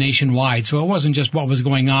stores nationwide, so it wasn't just what was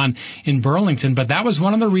going on in Burlington, but that was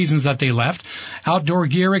one of the reasons that they left. Outdoor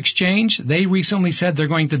Gear Exchange, they recently said they're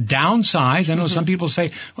going to downsize. I know some people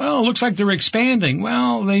say, well, it looks like they're expanding.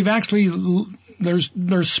 Well, they've actually...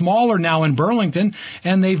 They're smaller now in Burlington,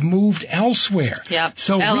 and they've moved elsewhere. Yep.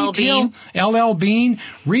 So LL Bean,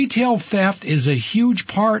 retail theft is a huge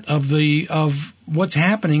part of what's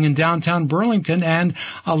happening in downtown Burlington, and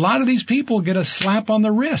a lot of these people get a slap on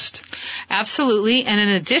the wrist. Absolutely, and in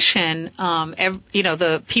addition,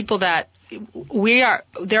 the people that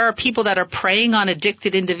there are people that are preying on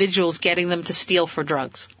addicted individuals, getting them to steal for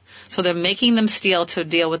drugs. So they're making them steal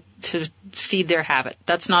to feed their habit.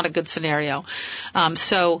 That's not a good scenario.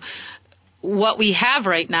 So what we have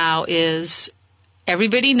right now is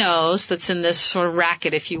everybody knows that's in this sort of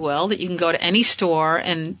racket, if you will, that you can go to any store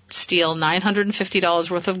and steal $950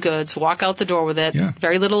 worth of goods, walk out the door with it. Yeah.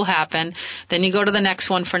 Very little will happen. Then you go to the next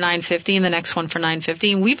one for $950 and the next one for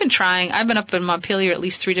 $950. And we've been trying, I've been up in Montpelier at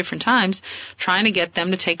least 3 different times, trying to get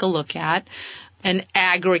them to take a look at an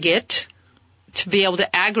aggregate, to be able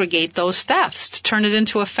to aggregate those thefts, to turn it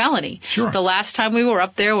into a felony. Sure. The last time we were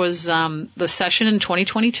up there was the session in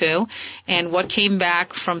 2022, and what came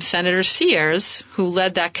back from Senator Sears, who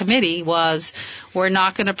led that committee, was we're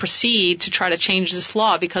not going to proceed to try to change this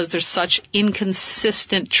law because there's such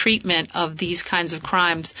inconsistent treatment of these kinds of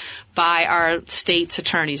crimes by our state's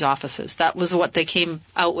attorney's offices. That was what they came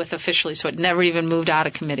out with officially, so it never even moved out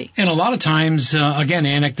of committee. And a lot of times, again,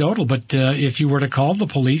 anecdotal, but if you were to call the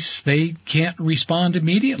police, they can't respond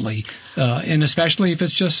immediately. And especially if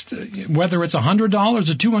it's just, whether it's $100 or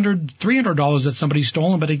 $200, $300 that somebody's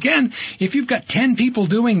stolen. But again, if you've got 10 people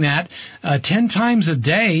doing that 10 times a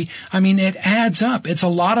day, I mean, it adds up. It's a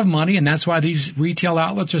lot of money, and that's why these retail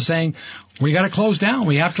outlets are saying, we got to close down.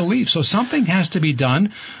 We have to leave. So something has to be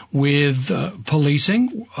done with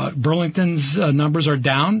policing. Burlington's numbers are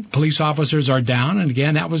down. Police officers are down. And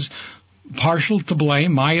again, that was partial to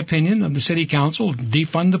blame, my opinion, of the city council,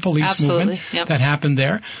 defund the police movement that happened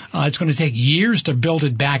there. It's going to take years to build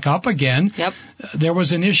it back up again. Yep. There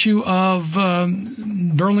was an issue of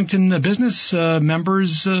Burlington business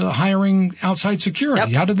members hiring outside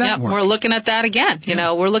security. How did that work? We're looking at that again.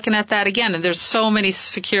 We're looking at that again. And there's so many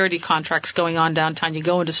security contracts going on downtown. You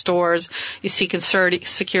go into stores, you see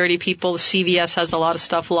security people. The CVS has a lot of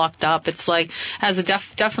stuff locked up. It's like, has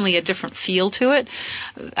definitely a different feel to it.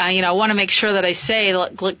 I want to make sure that I say,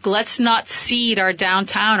 let's not cede our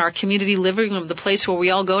downtown, our community living room, the place where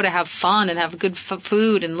we all go to have fun and have good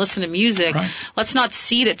food and listen to music. Right. Let's not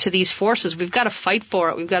cede it to these forces. We've got to fight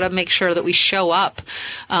for it. We've got to make sure that we show up.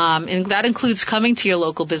 And that includes coming to your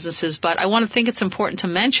local businesses. But I want to think it's important to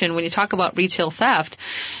mention when you talk about retail theft,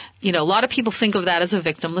 a lot of people think of that as a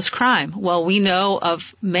victimless crime. Well, we know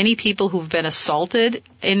of many people who've been assaulted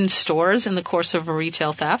in stores in the course of a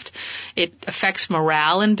retail theft. It affects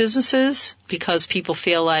morale in businesses because people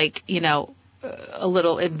feel like, a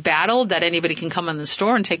little embattled that anybody can come in the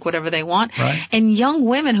store and take whatever they want. Right. And young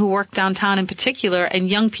women who work downtown in particular, and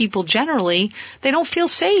young people generally, they don't feel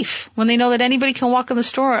safe when they know that anybody can walk in the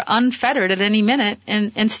store unfettered at any minute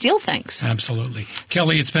and steal things. Absolutely.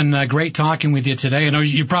 Kelly, it's been great talking with you today. I know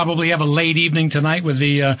you probably have a late evening tonight with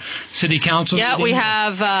the City Council. Yeah, meeting. we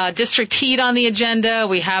have District Heat on the agenda.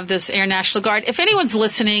 We have this Air National Guard. If anyone's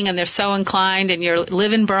listening and they're so inclined and you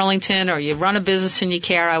live in Burlington or you run a business and you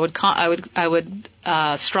care, I would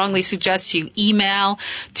strongly suggest you email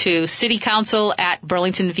to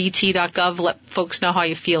citycouncil@burlingtonvt.gov. Let folks know how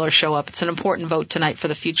you feel or show up. It's an important vote tonight for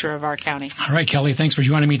the future of our county. All right, Kelly, thanks for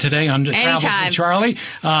joining me today on Travel with Charlie.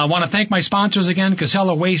 I want to thank my sponsors again,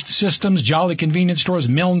 Casella Waste Systems, Jolly Convenience Stores,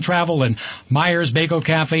 Milne Travel, and Myers Bagel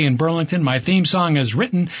Cafe in Burlington. My theme song is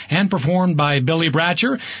written and performed by Billy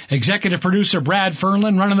Bratcher. Executive producer Brad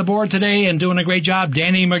Fernlin running the board today and doing a great job,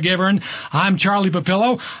 Danny McGivern. I'm Charlie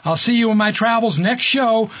Papillo. I'll see you in my travels next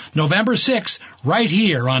show, November 6th, right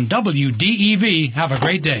here on WDEV. Have a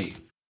great day.